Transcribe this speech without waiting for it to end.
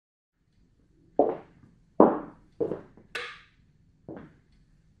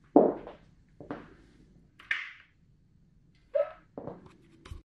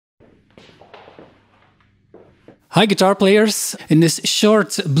Hi guitar players! In this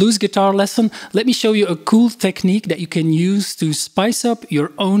short blues guitar lesson, let me show you a cool technique that you can use to spice up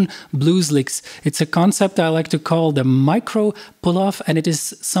your own blues licks. It's a concept I like to call the micro pull-off, and it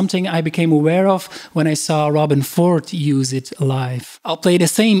is something I became aware of when I saw Robben Ford use it live. I'll play the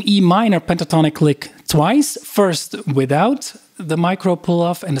same E minor pentatonic lick twice, first without the micro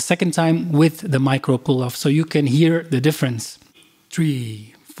pull-off and the second time with the micro pull-off, so you can hear the difference.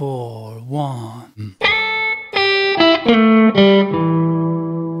 3, 4, 1...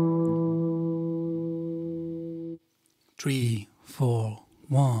 3, 4,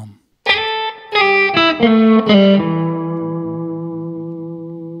 1.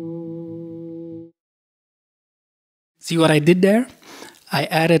 See what I did there? I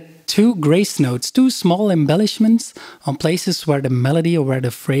added 2 grace notes, 2 small embellishments on places where the melody or where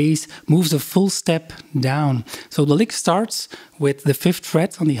the phrase moves a full step down. So the lick starts with the 5th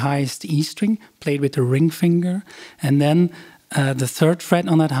fret on the highest E string, played with the ring finger, and then the 3rd fret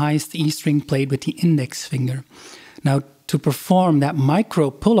on that highest E string, played with the index finger. Now, to perform that micro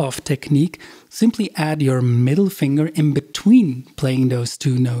pull-off technique, simply add your middle finger in between playing those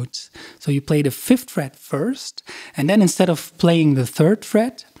 2 notes. So you play the 5th fret first, and then instead of playing the 3rd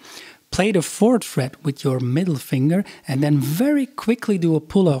fret, play the 4th fret with your middle finger, and then very quickly do a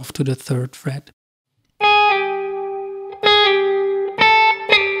pull-off to the 3rd fret.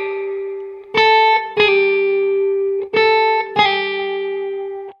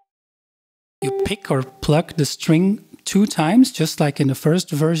 You pick or pluck the string 2 times, just like in the first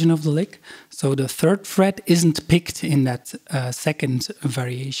version of the lick. So the 3rd fret isn't picked in that second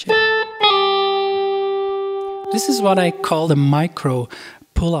variation. This is what I call the micro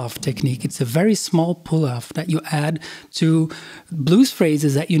pull-off technique. It's a very small pull-off that you add to blues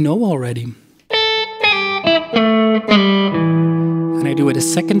phrases that you know already. And I do it a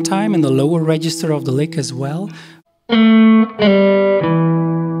second time in the lower register of the lick as well.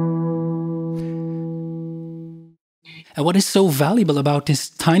 And what is so valuable about this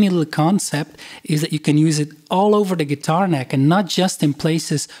tiny little concept is that you can use it all over the guitar neck and not just in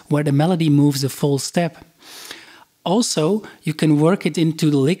places where the melody moves a full step. Also, you can work it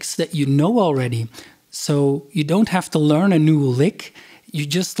into the licks that you know already. So you don't have to learn a new lick, you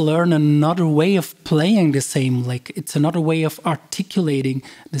just learn another way of playing the same lick. It's another way of articulating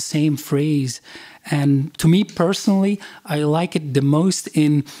the same phrase. And to me personally, I like it the most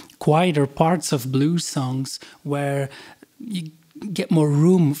in quieter parts of blues songs where you get more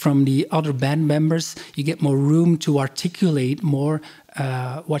room from the other band members, you get more room to articulate more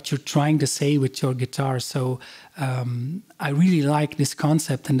what you're trying to say with your guitar. So I really like this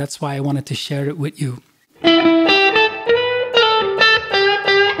concept, and that's why I wanted to share it with you.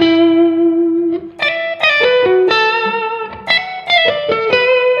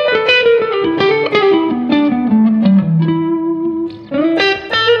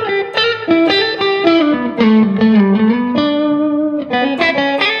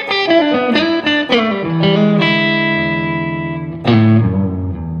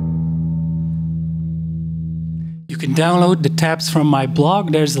 You can download the tabs from my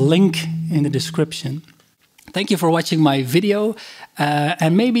blog. There's a link in the description. Thank you for watching my video,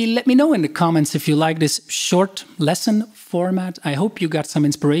 and maybe let me know in the comments if you like this short lesson format. I hope you got some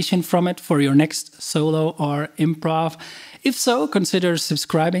inspiration from it for your next solo or improv. If so, consider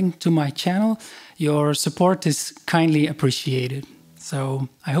subscribing to my channel. Your support is kindly appreciated. So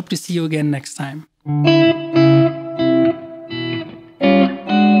I hope to see you again next time.